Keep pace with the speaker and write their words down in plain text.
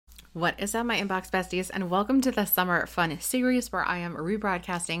What is up, my inbox besties, and welcome to the Summer Fun series where I am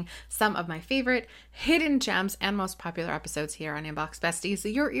rebroadcasting some of my favorite hidden gems and most popular episodes here on Inbox Besties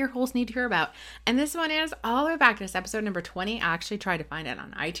that your ear holes need to hear about. And this one is all the way back to this episode number 20. I actually tried to find it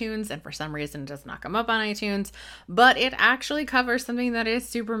on iTunes, and for some reason it does not come up on iTunes, but it actually covers something that is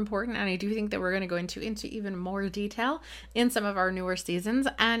super important, and I do think that we're going to go into even more detail in some of our newer seasons,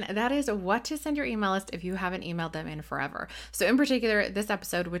 and that is what to send your email list if you haven't emailed them in forever. So in particular, this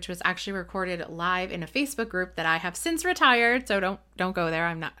episode, which was actually recorded live in a Facebook group that I have since retired, so don't go there.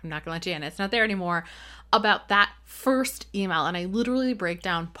 I'm not gonna let you in. It's not there anymore. About that first email, and I literally break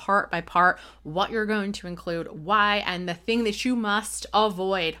down part by part what you're going to include, why, and the thing that you must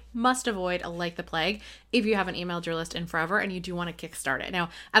avoid like the plague if you haven't emailed your list in forever and you do want to kickstart it. Now,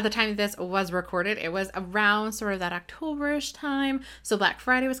 at the time this was recorded, it was around sort of that October-ish time, so Black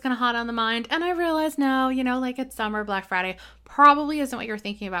Friday was kind of hot on the mind, and I realized now, like it's summer, Black Friday probably isn't what you're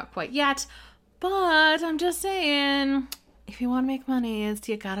thinking about quite yet, but I'm just saying, if you want to make money,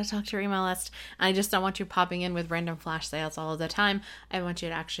 you gotta talk to your email list. And I just don't want you popping in with random flash sales all of the time. I want you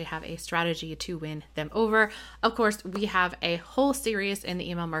to actually have a strategy to win them over. Of course, we have a whole series in the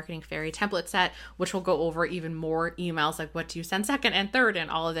Email Marketing Fairy template set, which will go over even more emails, like what do you send second and third, and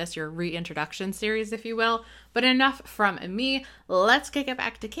all of this, your reintroduction series, if you will. But enough from me. Let's kick it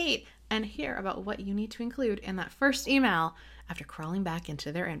back to Kate and hear about what you need to include in that first email after crawling back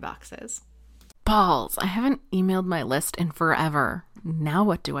into their inboxes. Balls, I haven't emailed my list in forever. Now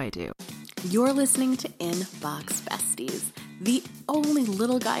what do I do? You're listening to Inbox Besties, the only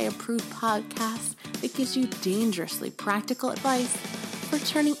little guy approved podcast that gives you dangerously practical advice for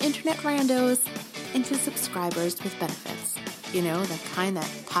turning internet randos into subscribers with benefits. You know, the kind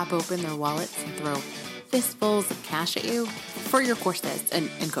that pop open their wallets and throw fistfuls of cash at you for your courses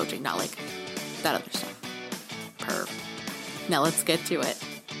and coaching, not like that other stuff. Perv. Now let's get to it.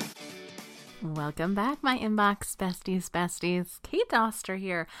 Welcome back, my inbox besties. Kate Doster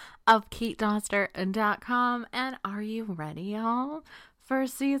here of katedoster.com. And are you ready, y'all, for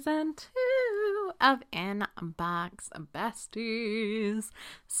season 2 of Inbox Besties?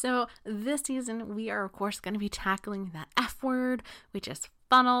 So this season, we are, of course, going to be tackling that F word, which is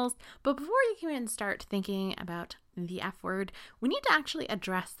funnels. But before you can even start thinking about the F word, we need to actually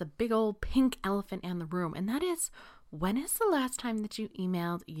address the big old pink elephant in the room, and that is, when is the last time that you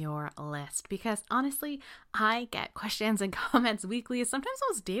emailed your list? Because honestly, I get questions and comments weekly, sometimes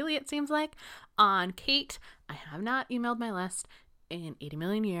almost daily it seems like, on Kate, I have not emailed my list in 80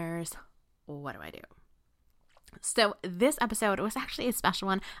 million years. What do I do? So this episode was actually a special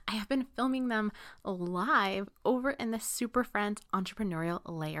one. I have been filming them live over in the Super Friends Entrepreneurial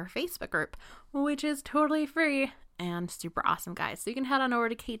Layer Facebook group, which is totally free and super awesome, guys. So you can head on over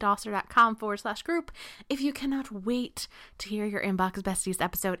to katedoster.com/group if you cannot wait to hear your Inbox Besties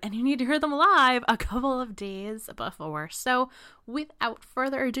episode and you need to hear them live a couple of days before. So without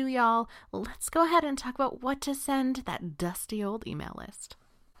further ado, y'all, let's go ahead and talk about what to send that dusty old email list.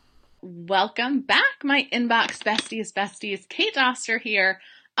 Welcome back, my Inbox Besties. Kate Doster here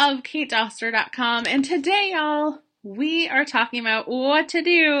of katedoster.com. And today, y'all, we are talking about what to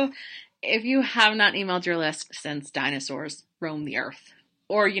do if you have not emailed your list since dinosaurs roamed the earth,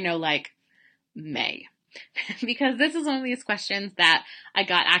 or, like May. Because this is one of these questions that I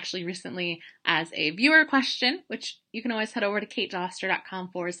got actually recently as a viewer question, which you can always head over to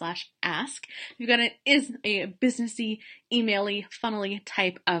katedoster.com/ask. You've got is a businessy, emaily, funnely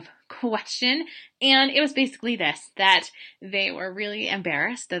type of question. And it was basically this, that they were really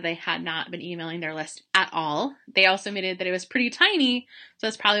embarrassed that they had not been emailing their list at all. They also admitted that it was pretty tiny, so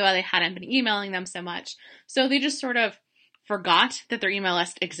that's probably why they hadn't been emailing them so much. So they just sort of forgot that their email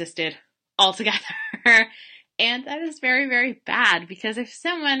list existed altogether. And that is very, very bad, because if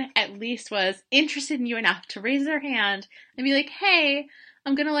someone at least was interested in you enough to raise their hand and be like, hey,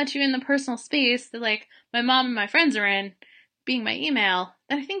 I'm going to let you in the personal space that like my mom and my friends are in, being my email,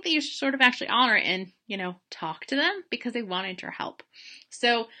 then I think that you should sort of actually honor it and, talk to them because they wanted your help.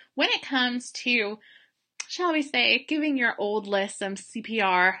 So when it comes to, shall we say, giving your old list some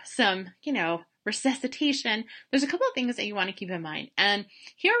CPR, some, resuscitation, there's a couple of things that you want to keep in mind. And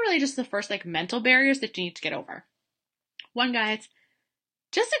here are really just the first mental barriers that you need to get over. One, guys,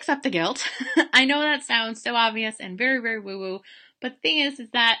 just accept the guilt. I know that sounds so obvious and very, very woo-woo, but the thing is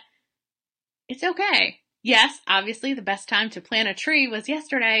that it's okay. Yes, obviously the best time to plant a tree was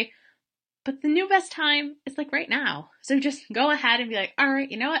yesterday, but the new best time is right now. So just go ahead and be like, all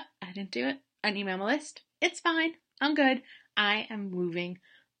right, you know what? I didn't do it. I didn't email my list. It's fine. I'm good. I am moving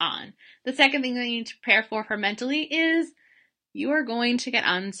on. The second thing that you need to prepare for mentally is you are going to get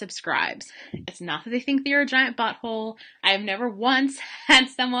unsubscribes. It's not that they think that you're a giant butthole. I have never once had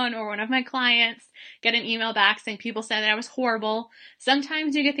someone or one of my clients get an email back saying people said that I was horrible.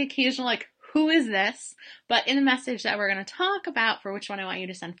 Sometimes you get the occasional like, who is this? But in the message that we're going to talk about, for which one I want you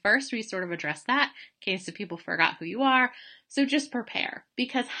to send first, we sort of address that in case the people forgot who you are. So just prepare,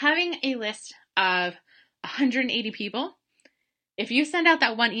 because having a list of 180 people, if you send out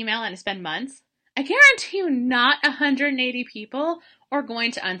that one email and it's been months, I guarantee you not 180 people are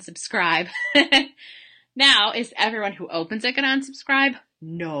going to unsubscribe. Now, is everyone who opens it going to unsubscribe?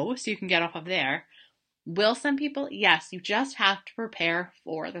 No, so you can get off of there. Will some people? Yes, you just have to prepare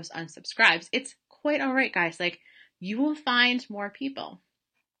for those unsubscribes. It's quite all right, guys. Like, you will find more people.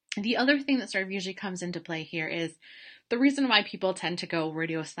 The other thing that sort of usually comes into play here is the reason why people tend to go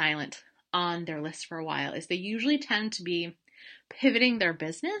radio silent on their list for a while is they usually tend to be pivoting their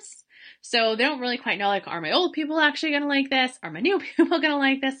business. So they don't really quite know, like, are my old people actually going to like this? Are my new people going to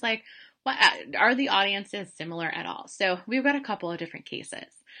like this? Like, what are the audiences similar at all? So we've got a couple of different cases.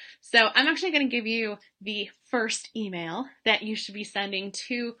 So I'm actually going to give you the first email that you should be sending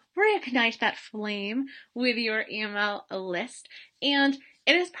to reignite that flame with your email list. And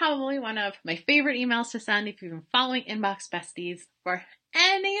it is probably one of my favorite emails to send if you've been following Inbox Besties for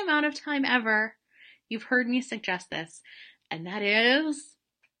any amount of time ever. You've heard me suggest this, and that is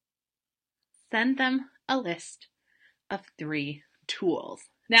send them a list of 3 tools.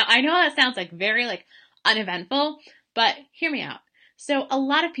 Now, I know that sounds like very uneventful, but hear me out. So a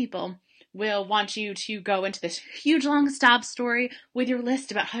lot of people will want you to go into this huge long sob story with your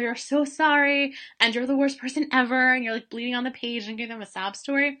list about how you're so sorry and you're the worst person ever and you're like bleeding on the page and give them a sob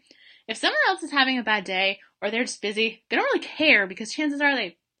story. If someone else is having a bad day or they're just busy, they don't really care because chances are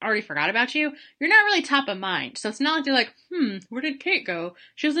they already forgot about you. You're not really top of mind. So it's not like they're like, where did Kate go?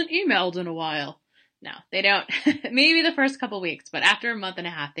 She hasn't emailed in a while. No, they don't. Maybe the first couple weeks, but after a month and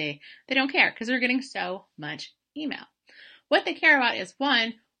a half, they don't care because they're getting so much email. What they care about is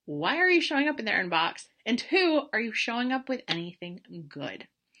 1, why are you showing up in their inbox? And 2, are you showing up with anything good?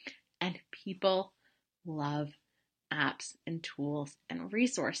 And people love apps and tools and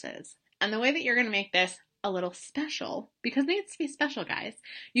resources. And the way that you're going to make this a little special, because it needs to be special, guys,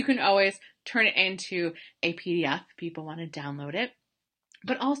 you can always turn it into a PDF if people want to download it.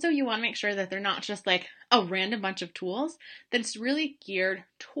 But also you want to make sure that they're not just like a random bunch of tools, that it's really geared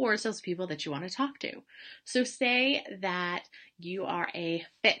towards those people that you want to talk to. So say that you are a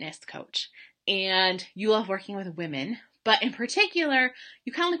fitness coach and you love working with women, but in particular,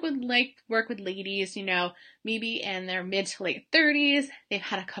 you kind of would like work with ladies, maybe in their mid to late 30s. They've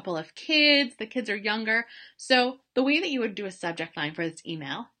had a couple of kids. The kids are younger. So the way that you would do a subject line for this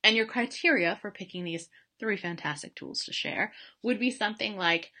email and your criteria for picking these 3 fantastic tools to share would be something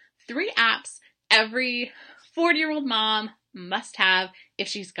like 3 apps every 40-year-old mom must have if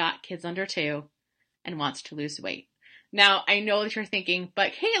she's got kids under 2 and wants to lose weight. Now, I know that you're thinking,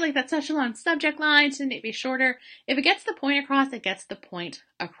 but hey, that's such a long subject line, shouldn't it be shorter? If it gets the point across, it gets the point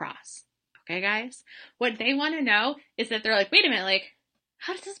across. Okay, guys? What they want to know is that they're like, wait a minute,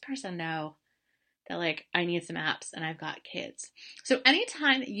 how does this person know that I need some apps and I've got kids? So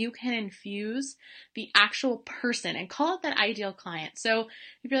anytime that you can infuse the actual person and call it that ideal client. So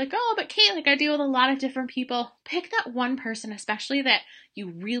if you're like, oh, but Kate, I deal with a lot of different people, pick that one person, especially that you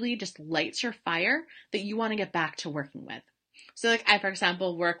really just lights your fire, that you want to get back to working with. So I, for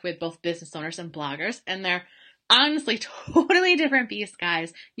example, work with both business owners and bloggers, and they're honestly totally different beasts,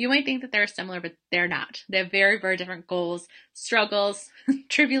 guys. You might think that they're similar, but they're not. They have very, very different goals, struggles,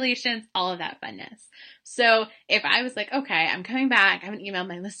 tribulations, all of that funness. So if I was like, okay, I'm coming back, I haven't emailed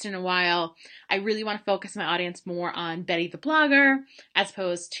my list in a while, I really want to focus my audience more on Betty the blogger as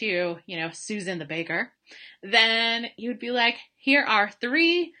opposed to, Susan the baker, then you'd be like, here are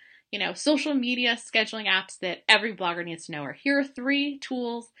 3 social media scheduling apps that every blogger needs to know. Or here are 3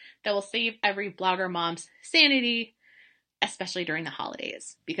 tools that will save every blogger mom's sanity, especially during the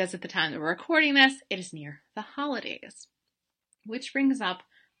holidays. Because at the time that we're recording this, it is near the holidays. Which brings up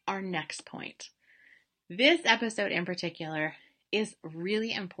our next point. This episode in particular is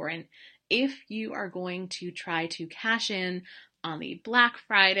really important if you are going to try to cash in on the Black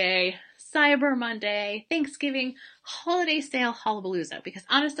Friday, Cyber Monday, Thanksgiving, holiday sale hullabalooza. Because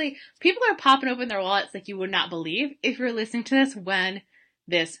honestly, people are popping open their wallets like you would not believe if you're listening to this when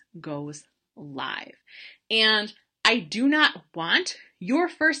this goes live. And I do not want your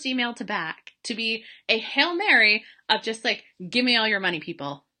first email to back to be a Hail Mary of just give me all your money,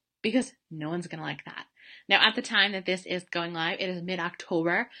 people. Because no one's going to like that. Now, at the time that this is going live, it is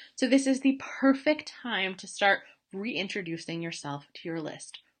mid-October. So this is the perfect time to start reintroducing yourself to your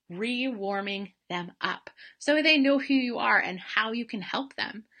list. re-warming them up so they know who you are and how you can help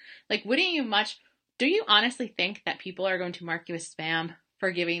them. Like, do you honestly think that people are going to mark you as spam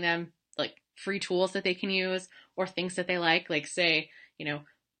for giving them like free tools that they can use or things that they like say,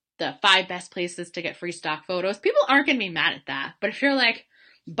 the 5 best places to get free stock photos? People aren't going to be mad at that. But if you're like,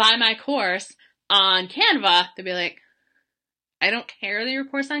 buy my course on Canva, they'll be like, I don't care that your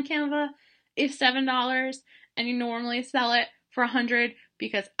course on Canva is $7 and you normally sell it for $100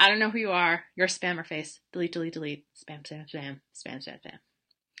 because I don't know who you are. You're a spammer face. Delete, delete, delete. Spam, spam, spam, spam, spam, spam.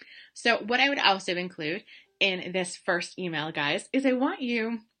 So what I would also include in this first email, guys, is I want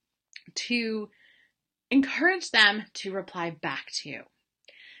you to encourage them to reply back to you.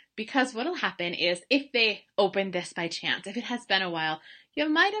 Because what'll happen is if they open this by chance, if it has been a while, you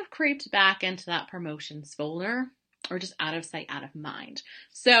might have creeped back into that promotions folder or just out of sight, out of mind.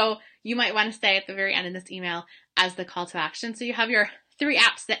 So you might want to say at the very end of this email as the call to action. So you have your 3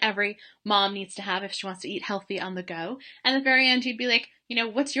 apps that every mom needs to have if she wants to eat healthy on the go. And at the very end, you'd be like,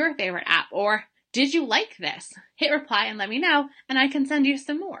 what's your favorite app? Or did you like this? Hit reply and let me know, and I can send you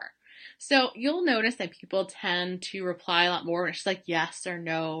some more. So you'll notice that people tend to reply a lot more. It's like yes or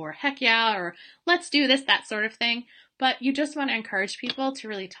no or heck yeah or let's do this, that sort of thing. But you just want to encourage people to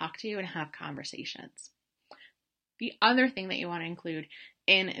really talk to you and have conversations. The other thing that you want to include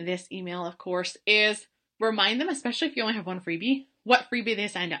in this email, of course, is remind them, especially if you only have one freebie, what freebie they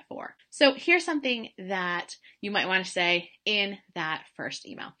signed up for. So here's something that you might want to say in that first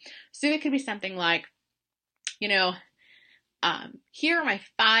email. So it could be something like, here are my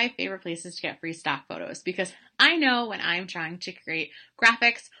 5 favorite places to get free stock photos, because I know when I'm trying to create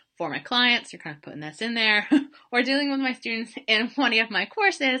graphics for my clients, you're kind of putting this in there, or dealing with my students in one of my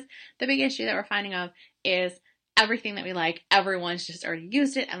courses, the big issue that we're finding of is everything that we like, everyone's just already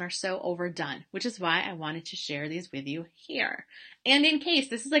used it and are so overdone, which is why I wanted to share these with you here. And in case,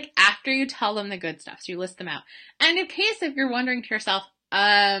 this is like after you tell them the good stuff, so you list them out. And in case if you're wondering to yourself,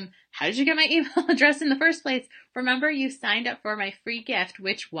 how did you get my email address in the first place? Remember, you signed up for my free gift,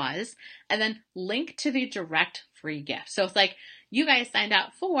 which was, and then link to the direct free gift. So it's like you guys signed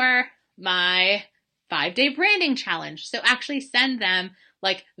up for my 5-day branding challenge. So actually send them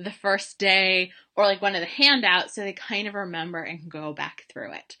like the first day or like one of the handouts so they kind of remember and can go back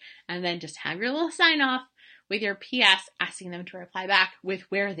through it. And then just have your little sign off with your PS asking them to reply back with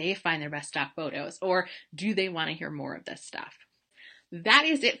where they find their best stock photos, or do they want to hear more of this stuff? That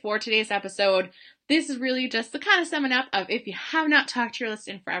is it for today's episode. This is really just the kind of summing up of if you have not talked to your list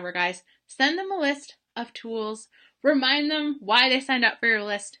in forever, guys, send them a list of tools, remind them why they signed up for your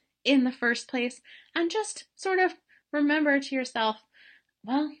list in the first place, and just sort of remember to yourself,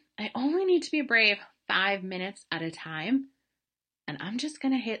 well, I only need to be brave 5 minutes at a time, and I'm just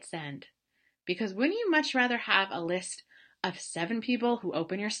going to hit send. Because wouldn't you much rather have a list of 7 people who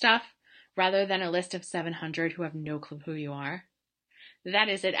open your stuff rather than a list of 700 who have no clue who you are? That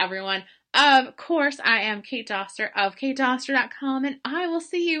is it, everyone. Of course, I am Kate Doster of katedoster.com, and I will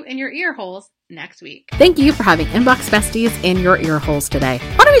see you in your ear holes next week. Thank you for having Inbox Besties in your ear holes today.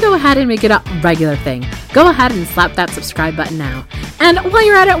 Why don't we go ahead and make it a regular thing? Go ahead and slap that subscribe button now. And while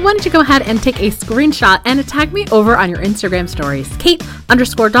you're at it, why don't you go ahead and take a screenshot and tag me over on your Instagram stories,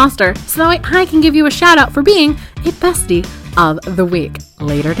 Kate_Doster, so that way I can give you a shout out for being a bestie of the week.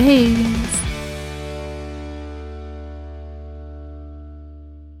 Later days.